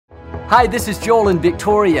Hi, this is Joel and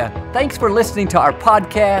Victoria. Thanks for listening to our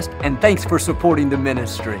podcast, and thanks for supporting the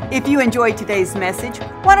ministry. If you enjoyed today's message,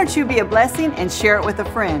 why don't you be a blessing and share it with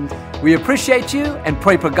a friend? We appreciate you and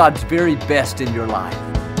pray for God's very best in your life.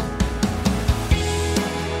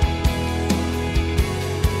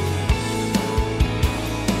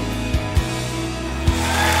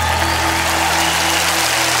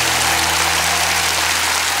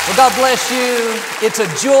 Well, God bless you. It's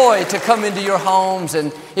a joy to come into your homes.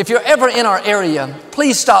 And if you're ever in our area,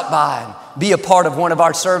 please stop by and be a part of one of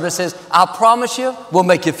our services. I promise you, we'll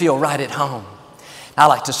make you feel right at home. I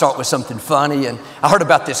like to start with something funny. And I heard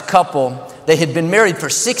about this couple. They had been married for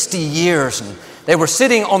 60 years. And they were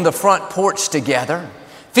sitting on the front porch together,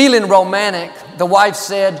 feeling romantic. The wife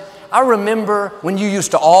said, "I remember when you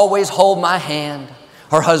used to always hold my hand."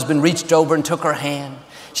 Her husband reached over and took her hand.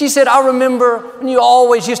 She said, "I remember when you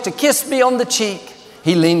always used to kiss me on the cheek."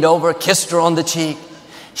 He leaned over, kissed her on the cheek.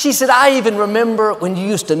 She said, "I even remember when you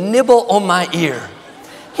used to nibble on my ear."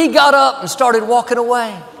 He got up and started walking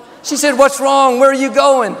away. She said, "What's wrong? Where are you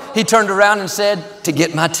going?" He turned around and said, "To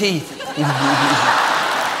get my teeth."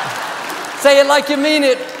 Say it like you mean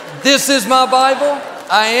it. This is my Bible.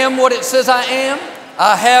 I am what it says I am.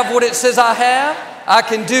 I have what it says I have. I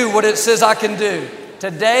can do what it says I can do.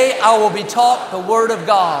 Today I will be taught the Word of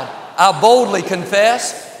God. I boldly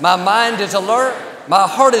confess, my mind is alert, my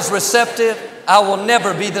heart is receptive, I will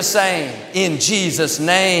never be the same. In Jesus'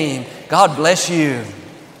 name, God bless you.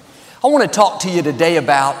 I want to talk to you today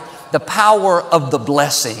about the power of the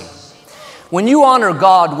blessing. When you honor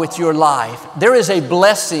God with your life, there is a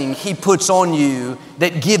blessing He puts on you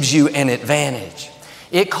that gives you an advantage.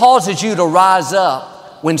 It causes you to rise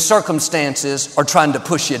up when circumstances are trying to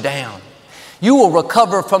push you down. You will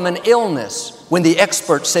recover from an illness when the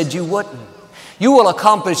experts said you wouldn't. You will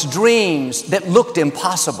accomplish dreams that looked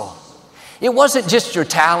impossible. It wasn't just your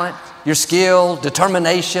talent, your skill,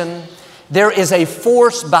 determination. There is a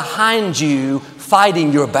force behind you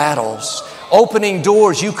fighting your battles, opening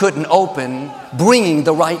doors you couldn't open, bringing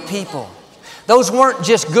the right people. Those weren't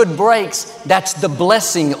just good breaks, that's the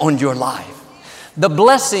blessing on your life. The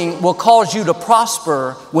blessing will cause you to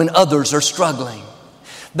prosper when others are struggling.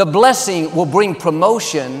 The blessing will bring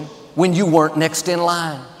promotion when you weren't next in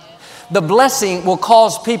line. The blessing will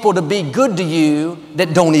cause people to be good to you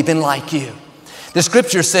that don't even like you. The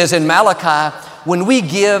scripture says in Malachi, when we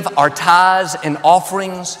give our tithes and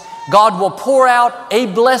offerings, God will pour out a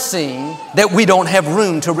blessing that we don't have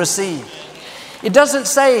room to receive. It doesn't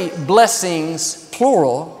say blessings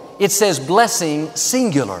plural, it says blessing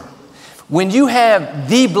singular. When you have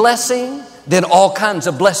the blessing, then all kinds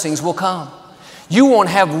of blessings will come. You won't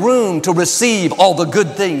have room to receive all the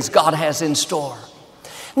good things God has in store.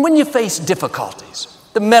 And when you face difficulties,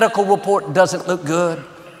 the medical report doesn't look good,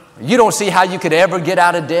 you don't see how you could ever get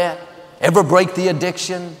out of debt, ever break the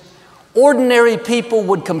addiction, ordinary people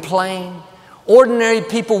would complain, ordinary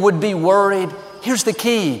people would be worried. Here's the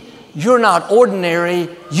key, you're not ordinary,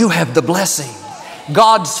 you have the blessing.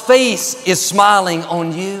 God's face is smiling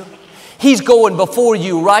on you. He's going before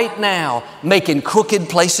you right now, making crooked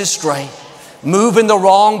places straight, moving the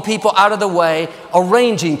wrong people out of the way,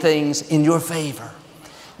 arranging things in your favor.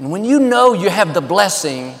 And when you know you have the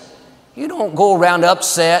blessing, you don't go around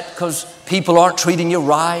upset because people aren't treating you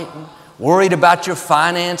right, worried about your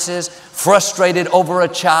finances, frustrated over a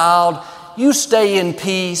child. You stay in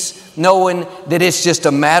peace knowing that it's just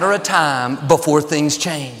a matter of time before things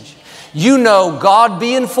change. You know God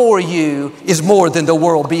being for you is more than the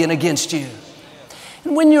world being against you.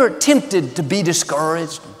 And when you're tempted to be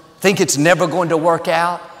discouraged, think it's never going to work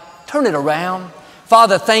out, turn it around.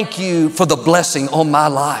 Father, thank you for the blessing on my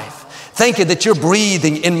life. Thank you that you're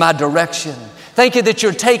breathing in my direction. Thank you that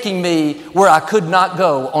you're taking me where I could not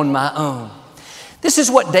go on my own. This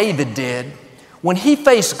is what David did. When he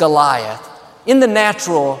faced Goliath, in the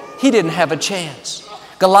natural, he didn't have a chance.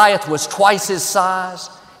 Goliath was twice his size,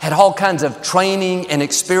 had all kinds of training and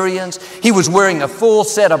experience. He was wearing a full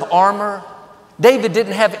set of armor. David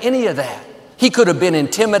didn't have any of that. He could have been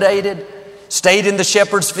intimidated, stayed in the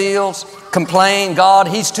shepherd's fields, complained, God,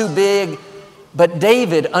 he's too big. But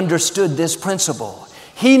David understood this principle.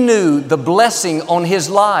 He knew the blessing on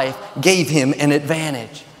his life gave him an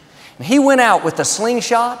advantage. And he went out with a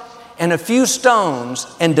slingshot and a few stones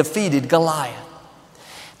and defeated Goliath.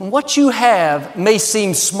 And what you have may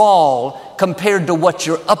seem small compared to what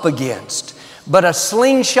you're up against, but a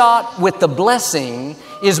slingshot with the blessing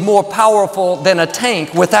is more powerful than a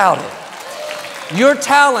tank without it. Your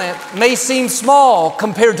talent may seem small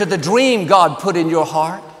compared to the dream God put in your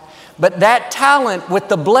heart, but that talent with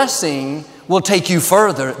the blessing will take you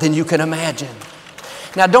further than you can imagine.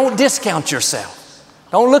 Now, don't discount yourself.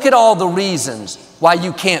 Don't look at all the reasons why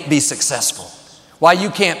you can't be successful, why you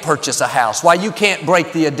can't purchase a house, why you can't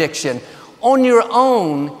break the addiction. On your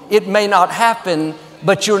own, it may not happen,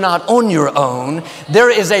 but you're not on your own. There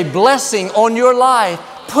is a blessing on your life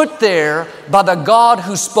put there by the God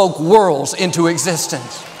who spoke worlds into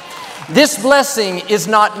existence. This blessing is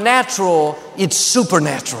not natural, it's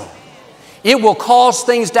supernatural. It will cause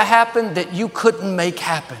things to happen that you couldn't make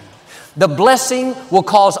happen. The blessing will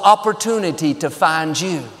cause opportunity to find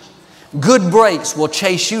you. Good breaks will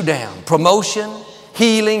chase you down. Promotion,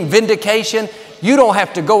 healing, vindication. You don't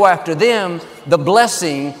have to go after them. The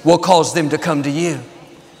blessing will cause them to come to you.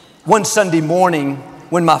 One Sunday morning,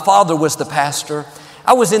 when my father was the pastor,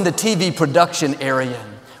 I was in the TV production area.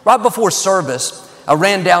 Right before service, I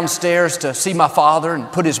ran downstairs to see my father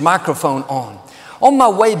and put his microphone on. On my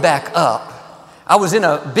way back up, I was in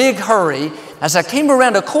a big hurry. As I came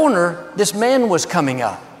around a corner, this man was coming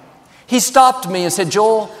up. He stopped me and said,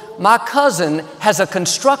 "Joel, my cousin has a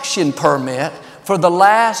construction permit for the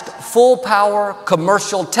last full-power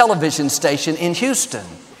commercial television station in Houston.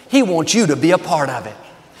 He wants you to be a part of it."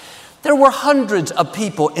 There were hundreds of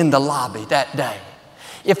people in the lobby that day.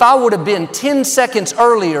 If I would have been 10 seconds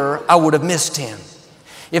earlier, I would have missed him.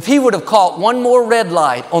 If he would have caught one more red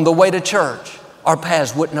light on the way to church, our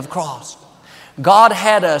paths wouldn't have crossed. God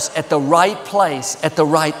had us at the right place at the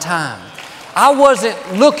right time. I wasn't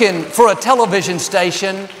looking for a television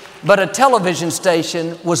station, but a television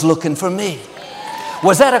station was looking for me.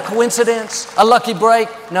 Was that a coincidence? A lucky break?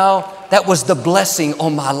 No, that was the blessing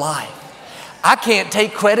on my life. I can't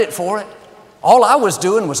take credit for it. All I was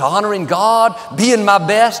doing was honoring God, being my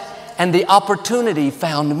best, and the opportunity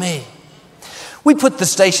found me. We put the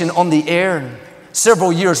station on the air and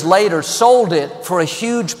several years later sold it for a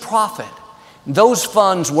huge profit. Those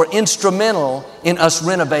funds were instrumental in us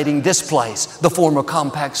renovating this place, the former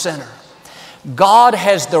Compaq Center. God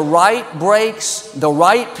has the right breaks, the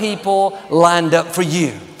right people lined up for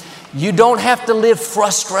you. You don't have to live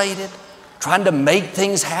frustrated, trying to make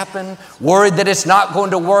things happen, worried that it's not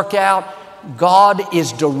going to work out. God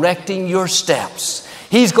is directing your steps.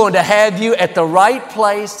 He's going to have you at the right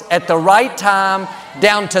place, at the right time,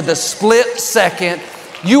 down to the split second.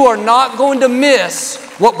 You are not going to miss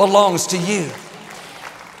what belongs to you.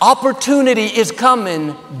 Opportunity is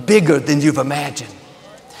coming bigger than you've imagined.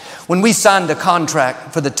 When we signed the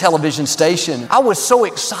contract for the television station, I was so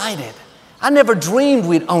excited. I never dreamed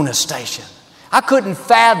we'd own a station. I couldn't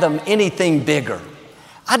fathom anything bigger.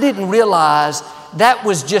 I didn't realize that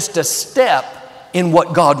was just a step in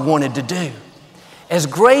what God wanted to do. As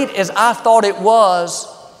great as I thought it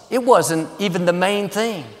wasn't even the main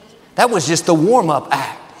thing. That was just the warm-up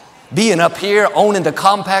act. Being up here, owning the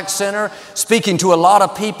Compaq Center, speaking to a lot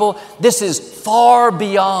of people, this is far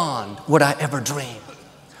beyond what I ever dreamed.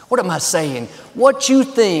 What am I saying? What you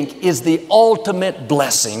think is the ultimate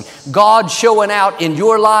blessing, God showing out in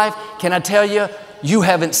your life, can I tell you, you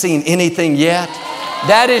haven't seen anything yet.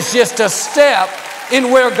 That is just a step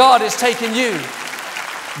in where God is taking you.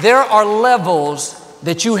 There are levels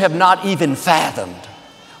that you have not even fathomed.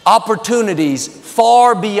 Opportunities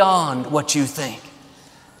far beyond what you think.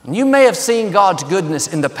 And you may have seen God's goodness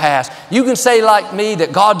in the past. You can say like me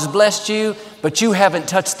that God's blessed you, but you haven't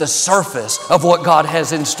touched the surface of what God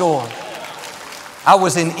has in store. I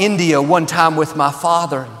was in India one time with my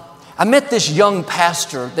father. I met this young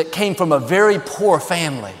pastor that came from a very poor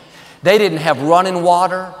family. They didn't have running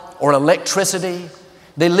water or electricity.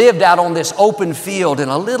 They lived out on this open field in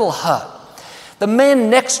a little hut. The man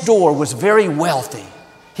next door was very wealthy.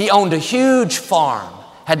 He owned a huge farm,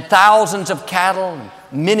 had thousands of cattle and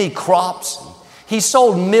many crops. He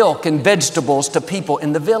sold milk and vegetables to people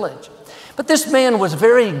in the village. But this man was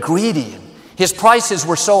very greedy. His prices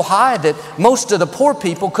were so high that most of the poor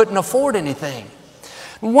people couldn't afford anything.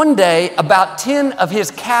 One day, about 10 of his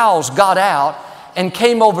cows got out and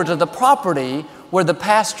came over to the property where the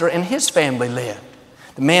pastor and his family lived.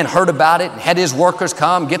 The man heard about it and had his workers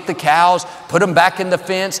come, get the cows, put them back in the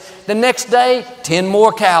fence. The next day, 10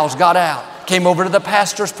 more cows got out, came over to the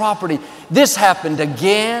pastor's property. This happened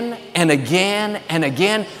again and again and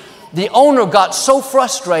again. The owner got so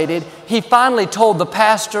frustrated, he finally told the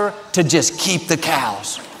pastor to just keep the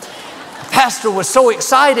cows. The pastor was so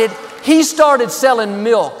excited, he started selling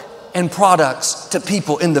milk and products to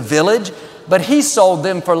people in the village, but he sold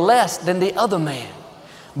them for less than the other man.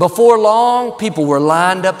 Before long, people were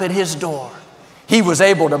lined up at his door. He was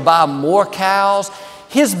able to buy more cows.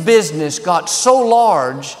 His business got so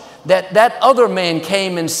large that other man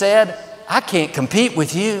came and said, "I can't compete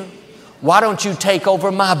with you. Why don't you take over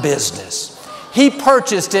my business?" He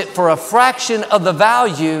purchased it for a fraction of the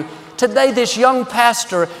value Today, this young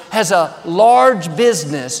pastor has a large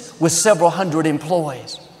business with several hundred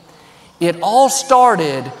employees. It all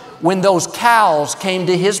started when those cows came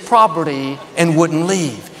to his property and wouldn't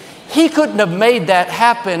leave. He couldn't have made that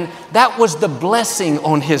happen. That was the blessing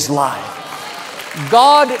on his life.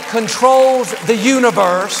 God controls the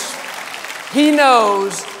universe. He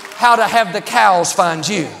knows how to have the cows find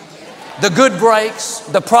you. The good breaks,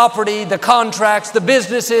 the property, the contracts, the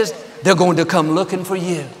businesses, they're going to come looking for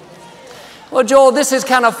you. Well, Joel, this is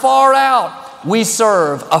kind of far out. We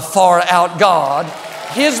serve a far out God.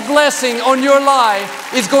 His blessing on your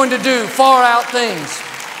life is going to do far out things.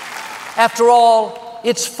 After all,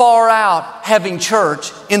 it's far out having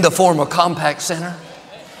church in the former Compact Center.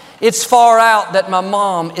 It's far out that my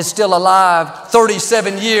mom is still alive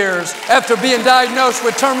 37 years after being diagnosed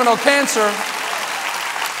with terminal cancer.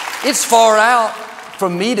 It's far out for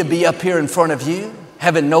me to be up here in front of you,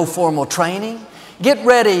 having no formal training. Get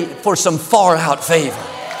ready for some far out favor,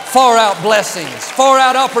 far out blessings, far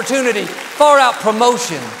out opportunity, far out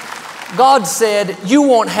promotion. God said you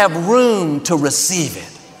won't have room to receive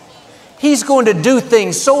it. He's going to do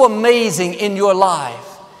things so amazing in your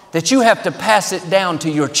life that you have to pass it down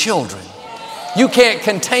to your children. You can't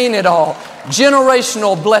contain it all.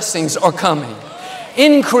 Generational blessings are coming.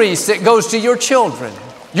 Increase that goes to your children,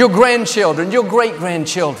 your grandchildren, your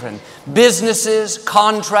great-grandchildren. Businesses,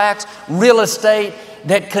 contracts, real estate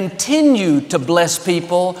that continue to bless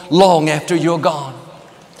people long after you're gone.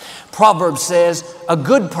 Proverbs says a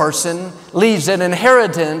good person leaves an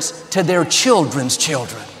inheritance to their children's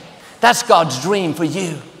children. That's God's dream for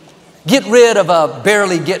you. Get rid of a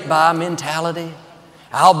barely get by mentality.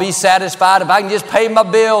 I'll be satisfied if I can just pay my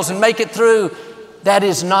bills and make it through. That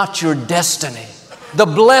is not your destiny. The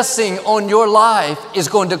blessing on your life is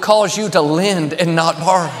going to cause you to lend and not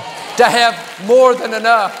borrow, to have more than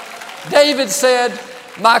enough. David said,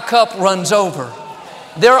 my cup runs over.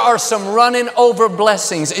 There are some running over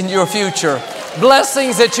blessings in your future.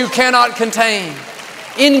 Blessings that you cannot contain.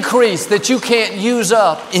 Increase that you can't use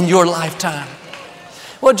up in your lifetime.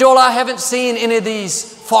 Well, Joel, I haven't seen any of these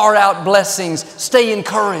far out blessings. Stay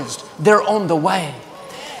encouraged. They're on the way.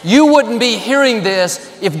 You wouldn't be hearing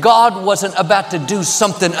this if God wasn't about to do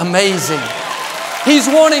something amazing. He's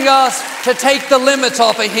wanting us to take the limits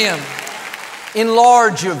off of Him.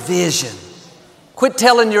 Enlarge your vision. Quit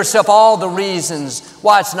telling yourself all the reasons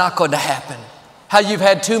why it's not going to happen. How you've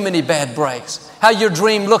had too many bad breaks. How your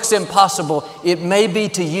dream looks impossible. It may be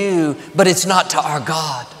to you, but it's not to our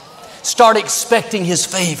God. Start expecting His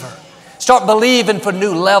favor. Start believing for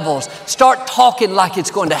new levels. Start talking like it's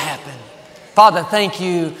going to happen. Father, thank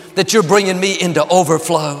you that you're bringing me into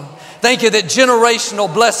overflow. Thank you that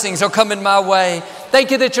generational blessings are coming my way.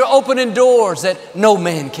 Thank you that you're opening doors that no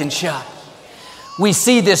man can shut. We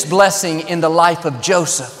see this blessing in the life of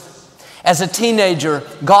Joseph. As a teenager,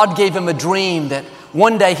 God gave him a dream that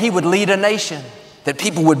one day he would lead a nation, that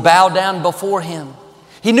people would bow down before him.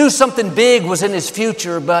 He knew something big was in his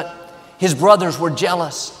future, but his brothers were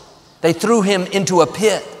jealous. They threw him into a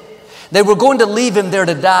pit. They were going to leave him there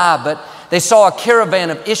to die, but they saw a caravan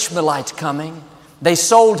of Ishmaelites coming. They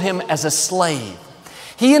sold him as a slave.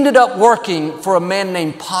 He ended up working for a man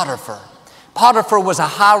named Potiphar. Potiphar was a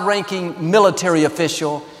high-ranking military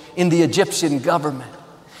official in the Egyptian government.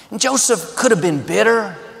 And Joseph could have been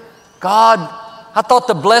bitter. God, I thought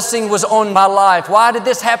the blessing was on my life. Why did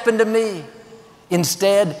this happen to me?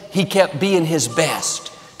 Instead, he kept being his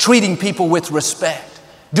best, treating people with respect,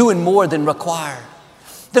 doing more than required.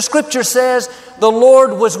 The scripture says the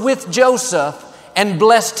Lord was with Joseph and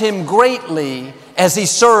blessed him greatly as he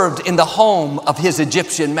served in the home of his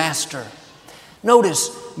Egyptian master. Notice,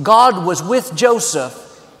 God was with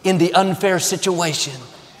Joseph in the unfair situation.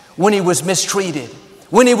 When he was mistreated,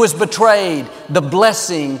 when he was betrayed, the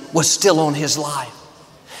blessing was still on his life.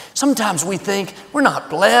 Sometimes we think we're not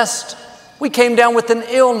blessed. We came down with an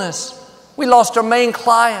illness. We lost our main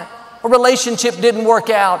client. A relationship didn't work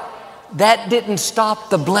out. That didn't stop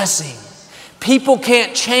the blessing. People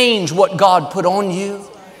can't change what God put on you.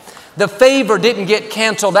 The favor didn't get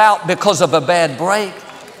canceled out because of a bad break.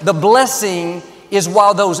 The blessing is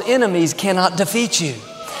why those enemies cannot defeat you.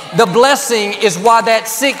 The blessing is why that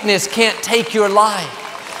sickness can't take your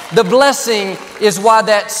life. The blessing is why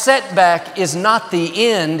that setback is not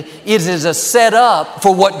the end. It is a setup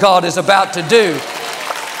for what God is about to do.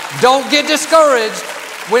 Don't get discouraged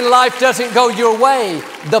when life doesn't go your way.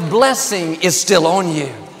 The blessing is still on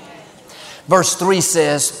you. Verse 3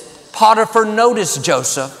 says, Potiphar noticed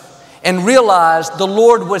Joseph and realized the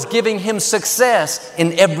Lord was giving him success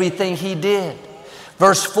in everything he did.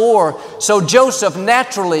 Verse 4, so Joseph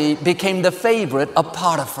naturally became the favorite of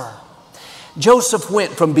Potiphar. Joseph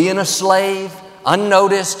went from being a slave,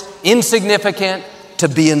 unnoticed, insignificant, to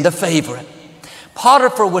being the favorite.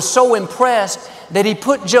 Potiphar was so impressed that he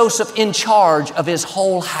put Joseph in charge of his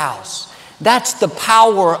whole house. That's the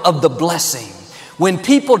power of the blessing. When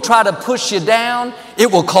people try to push you down,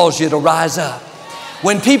 it will cause you to rise up.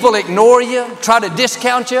 When people ignore you, try to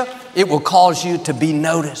discount you, it will cause you to be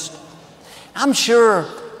noticed. I'm sure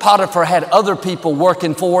Potiphar had other people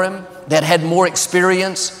working for him that had more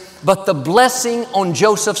experience, but the blessing on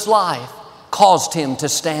Joseph's life caused him to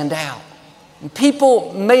stand out. And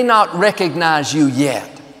people may not recognize you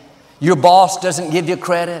yet. Your boss doesn't give you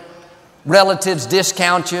credit. Relatives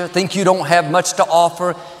discount you, think you don't have much to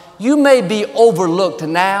offer. You may be overlooked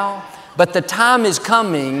now, but the time is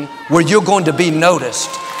coming where you're going to be noticed.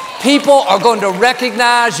 People are going to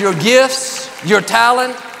recognize your gifts, your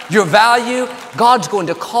talent, your value. God's going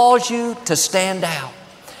to cause you to stand out.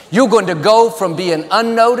 You're going to go from being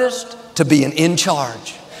unnoticed to being in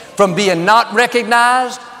charge, from being not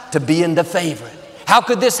recognized to being the favorite. How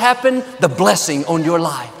could this happen? The blessing on your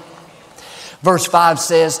life. Verse 5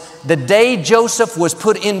 says, the day Joseph was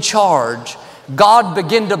put in charge, God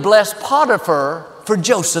began to bless Potiphar for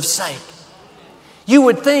Joseph's sake. You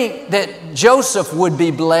would think that Joseph would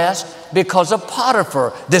be blessed because of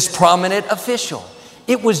Potiphar, this prominent official.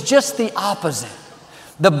 It was just the opposite.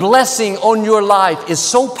 The blessing on your life is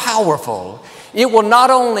so powerful, it will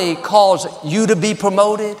not only cause you to be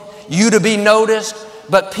promoted, you to be noticed,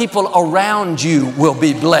 but people around you will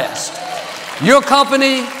be blessed. Your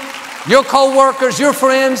company, your co-workers, your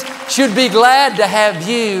friends should be glad to have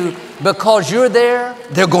you because you're there.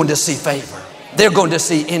 They're going to see favor. They're going to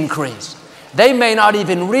see increase. They may not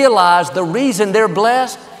even realize the reason they're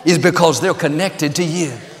blessed is because they're connected to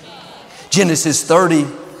you. Genesis 30,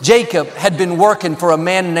 Jacob had been working for a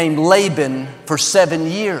man named Laban for 7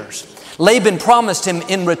 years. Laban promised him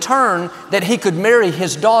in return that he could marry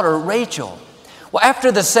his daughter Rachel. Well,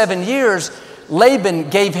 after the 7 years, Laban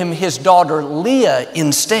gave him his daughter Leah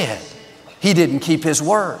instead. He didn't keep his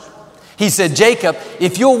word. He said, Jacob,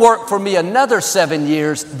 if you'll work for me another 7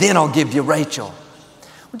 years, then I'll give you Rachel.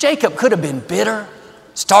 Well, Jacob could have been bitter,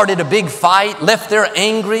 started a big fight, left there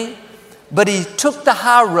angry, but he took the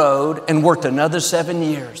high road and worked another 7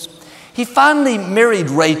 years. He finally married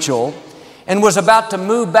Rachel and was about to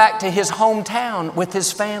move back to his hometown with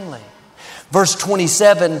his family. Verse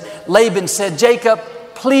 27, Laban said, Jacob,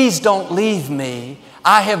 please don't leave me.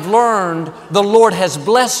 I have learned the Lord has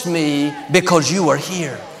blessed me because you are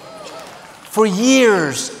here. For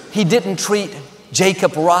years, he didn't treat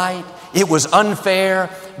Jacob right. It was unfair,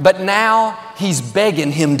 but now he's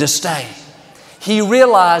begging him to stay. He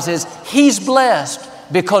realizes he's blessed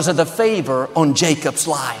because of the favor on Jacob's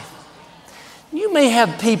life. You may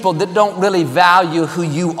have people that don't really value who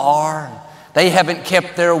you are. They haven't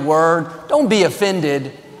kept their word. Don't be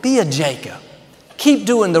offended. Be a Jacob. Keep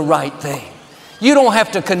doing the right thing. You don't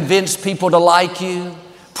have to convince people to like you,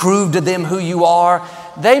 prove to them who you are.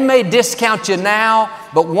 They may discount you now,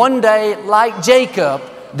 but one day, like Jacob,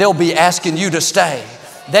 they'll be asking you to stay.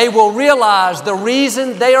 They will realize the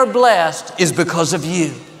reason they are blessed is because of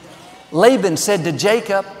you. Laban said to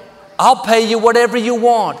Jacob, I'll pay you whatever you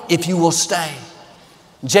want if you will stay.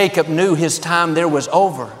 Jacob knew his time there was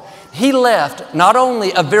over. He left not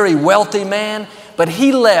only a very wealthy man, but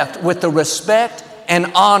he left with the respect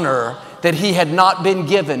and honor that he had not been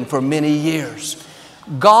given for many years.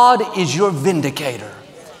 God is your vindicator.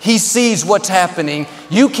 He sees what's happening.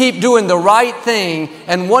 You keep doing the right thing,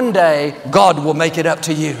 and one day God will make it up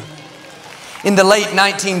to you. In the late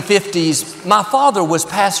 1950s, my father was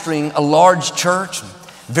pastoring a large church,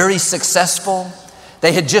 very successful.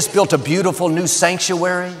 They had just built a beautiful new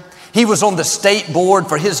sanctuary. He was on the state board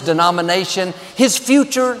for his denomination. His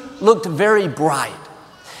future looked very bright.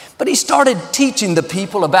 But he started teaching the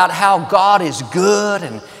people about how God is good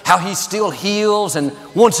and how He still heals and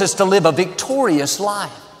wants us to live a victorious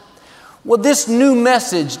life. Well, this new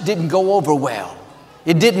message didn't go over well.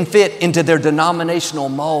 It didn't fit into their denominational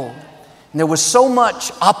mold. And there was so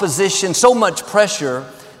much opposition, so much pressure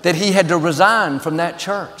that he had to resign from that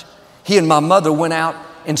church. He and my mother went out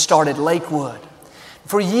and started Lakewood.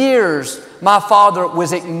 For years, my father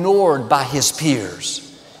was ignored by his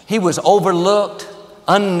peers. He was overlooked,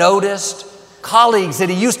 unnoticed. Colleagues that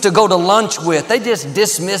he used to go to lunch with, they just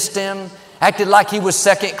dismissed him, acted like he was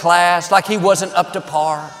second class, like he wasn't up to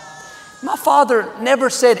par. My father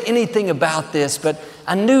never said anything about this, but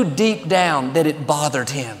I knew deep down that it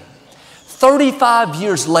bothered him. 35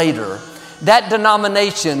 years later, that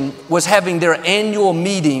denomination was having their annual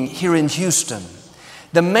meeting here in Houston.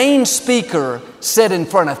 The main speaker said in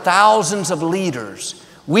front of thousands of leaders,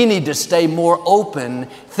 We need to stay more open.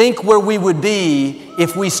 Think where we would be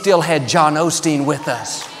if we still had John Osteen with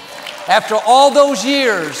us. After all those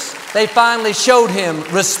years, they finally showed him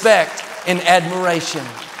respect and admiration.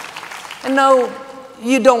 And no,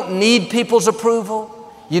 you don't need people's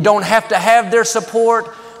approval. You don't have to have their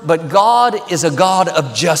support. But God is a God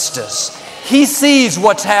of justice. He sees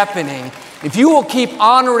what's happening. If you will keep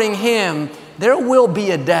honoring Him, there will be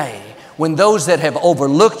a day when those that have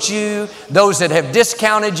overlooked you, those that have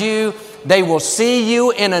discounted you, they will see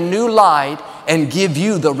you in a new light and give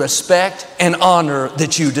you the respect and honor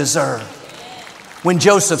that you deserve. When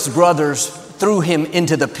Joseph's brothers threw him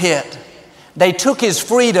into the pit, they took his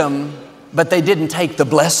freedom, but they didn't take the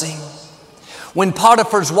blessing. When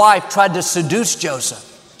Potiphar's wife tried to seduce Joseph,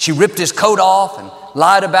 she ripped his coat off and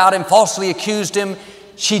lied about him, falsely accused him.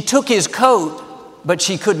 She took his coat, but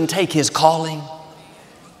she couldn't take his calling.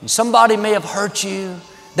 And somebody may have hurt you,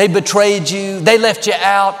 they betrayed you, they left you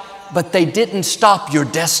out, but they didn't stop your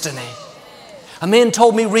destiny. A man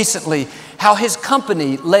told me recently how his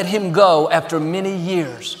company let him go after many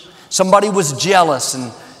years. Somebody was jealous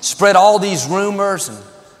and spread all these rumors, and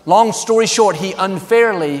long story short, he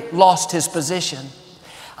unfairly lost his position.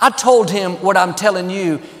 I told him what I'm telling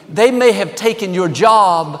you. They may have taken your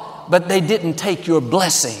job, but they didn't take your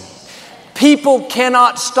blessing. People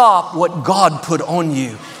cannot stop what God put on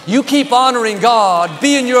you. You keep honoring God,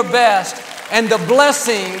 being your best, and the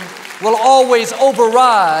blessing will always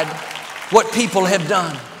override what people have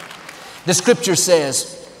done. The scripture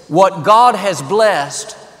says, what God has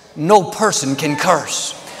blessed, no person can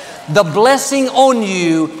curse. The blessing on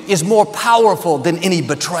you is more powerful than any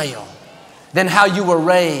betrayal, than how you were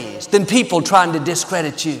raised, than people trying to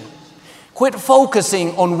discredit you. Quit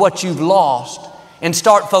focusing on what you've lost and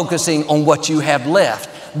start focusing on what you have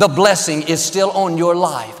left. The blessing is still on your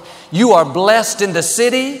life. You are blessed in the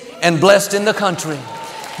city and blessed in the country.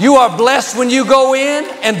 You are blessed when you go in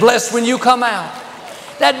and blessed when you come out.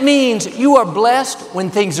 That means you are blessed when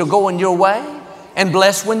things are going your way and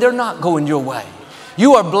blessed when they're not going your way.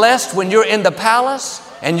 You are blessed when you're in the palace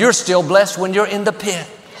and you're still blessed when you're in the pit.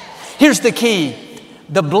 Here's the key.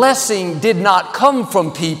 The blessing did not come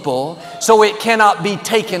from people, so it cannot be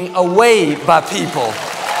taken away by people.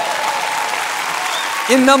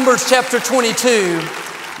 In Numbers chapter 22,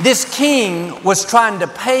 this king was trying to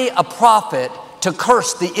pay a prophet to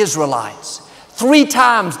curse the Israelites. 3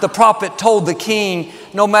 times the prophet told the king,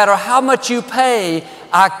 no matter how much you pay,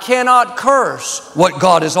 I cannot curse what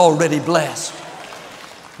God has already blessed.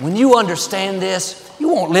 When you understand this, you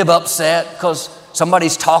won't live upset because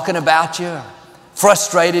somebody's talking about you,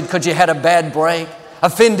 frustrated because you had a bad break,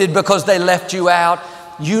 offended because they left you out.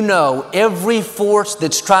 You know every force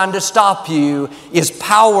that's trying to stop you is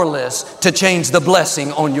powerless to change the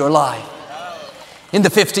blessing on your life. In the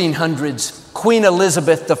 1500s, Queen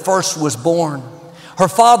Elizabeth I was born. Her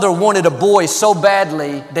father wanted a boy so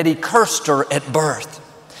badly that he cursed her at birth.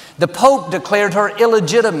 The Pope declared her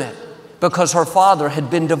illegitimate because her father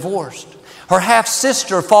had been divorced. Her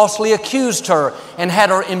half-sister falsely accused her and had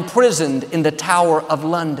her imprisoned in the Tower of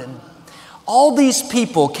London. All these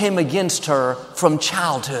people came against her from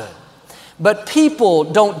childhood. But people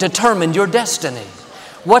don't determine your destiny.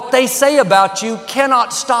 What they say about you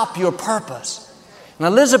cannot stop your purpose. And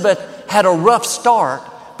Elizabeth had a rough start,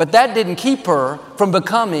 but that didn't keep her from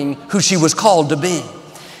becoming who she was called to be.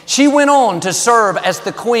 She went on to serve as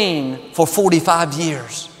the queen for 45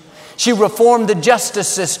 years. She reformed the justice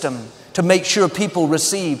system to make sure people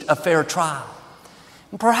received a fair trial.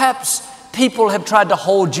 And perhaps people have tried to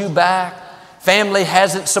hold you back. Family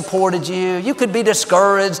hasn't supported you. You could be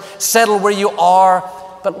discouraged, settle where you are.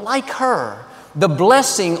 But like her, the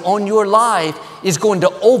blessing on your life is going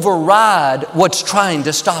to override what's trying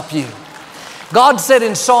to stop you. God said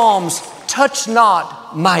in Psalms, touch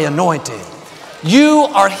not my anointed. You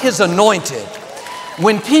are His anointed.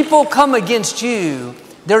 When people come against you,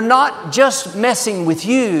 they're not just messing with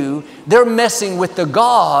you, they're messing with the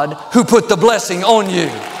God who put the blessing on you.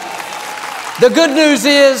 The good news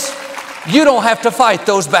is you don't have to fight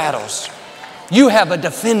those battles. You have a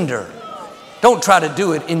defender. Don't try to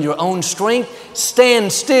do it in your own strength.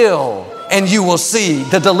 Stand still and you will see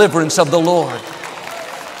the deliverance of the Lord.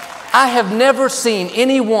 I have never seen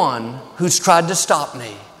anyone who's tried to stop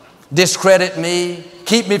me, discredit me,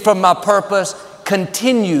 keep me from my purpose,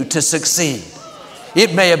 continue to succeed.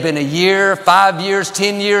 It may have been a year, 5 years,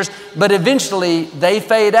 10 years, but eventually they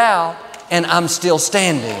fade out and I'm still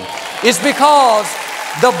standing. It's because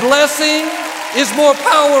the blessing is more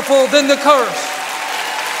powerful than the curse.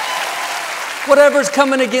 Whatever's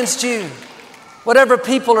coming against you, Whatever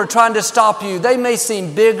people are trying to stop you, they may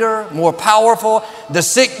seem bigger, more powerful. The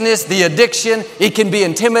sickness, the addiction, it can be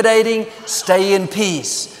intimidating. Stay in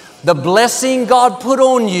peace. The blessing God put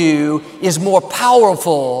on you is more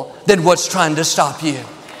powerful than what's trying to stop you.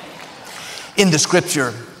 In the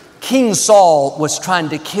scripture, King Saul was trying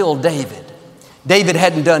to kill David. David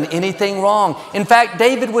hadn't done anything wrong. In fact,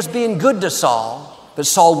 David was being good to Saul, but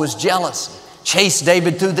Saul was jealous, chased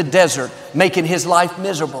David through the desert, making his life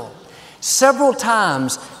miserable. Several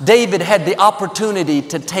times, David had the opportunity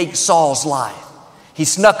to take Saul's life. He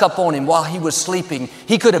snuck up on him while he was sleeping.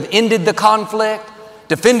 He could have ended the conflict,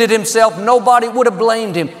 defended himself. Nobody would have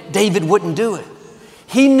blamed him. David wouldn't do it.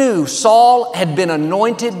 He knew Saul had been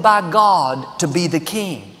anointed by God to be the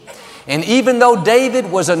king. And even though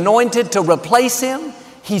David was anointed to replace him,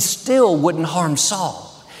 he still wouldn't harm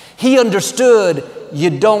Saul. He understood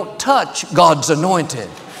you don't touch God's anointed.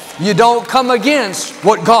 You don't come against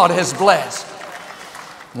what God has blessed.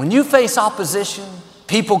 When you face opposition,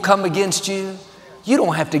 people come against you, you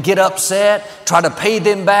don't have to get upset, try to pay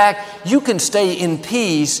them back. You can stay in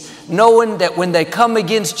peace knowing that when they come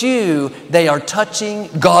against you, they are touching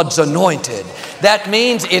God's anointed. That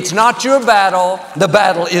means it's not your battle, the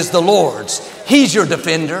battle is the Lord's. He's your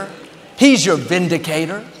defender. He's your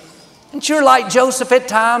vindicator. And sure, like Joseph, at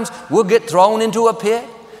times we'll get thrown into a pit.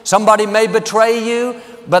 Somebody may betray you,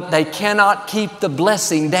 but they cannot keep the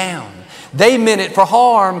blessing down. They meant it for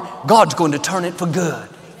harm. God's going to turn it for good.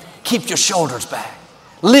 Keep your shoulders back.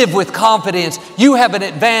 Live with confidence. You have an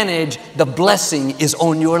advantage. The blessing is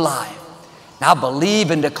on your life. Now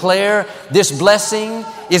believe and declare this blessing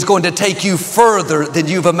is going to take you further than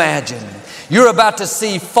you've imagined. You're about to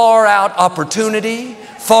see far out opportunity,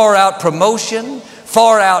 far out promotion,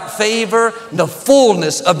 far out favor, the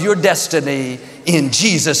fullness of your destiny in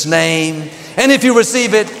Jesus' name. And if you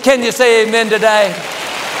receive it, can you say amen today?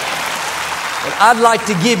 But I'd like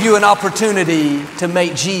to give you an opportunity to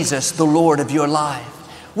make Jesus the Lord of your life.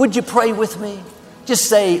 Would you pray with me? Just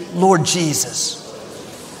say, Lord Jesus,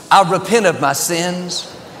 I repent of my sins.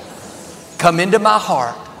 Come into my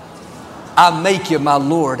heart. I make you my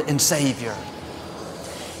Lord and Savior.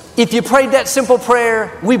 If you prayed that simple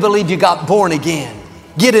prayer, we believe you got born again.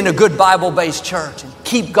 Get in a good Bible-based church and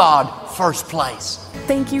keep God first place.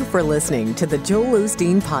 Thank you for listening to the Joel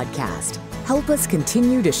Osteen Podcast. Help us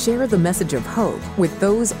continue to share the message of hope with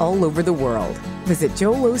those all over the world. Visit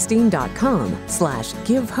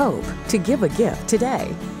joelosteen.com/give hope to give a gift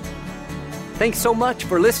today. Thanks so much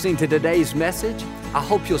for listening to today's message. I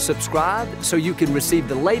hope you'll subscribe so you can receive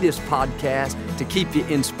the latest podcast to keep you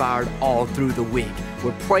inspired all through the week.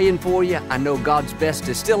 We're praying for you. I know God's best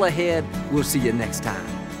is still ahead. We'll see you next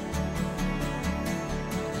time.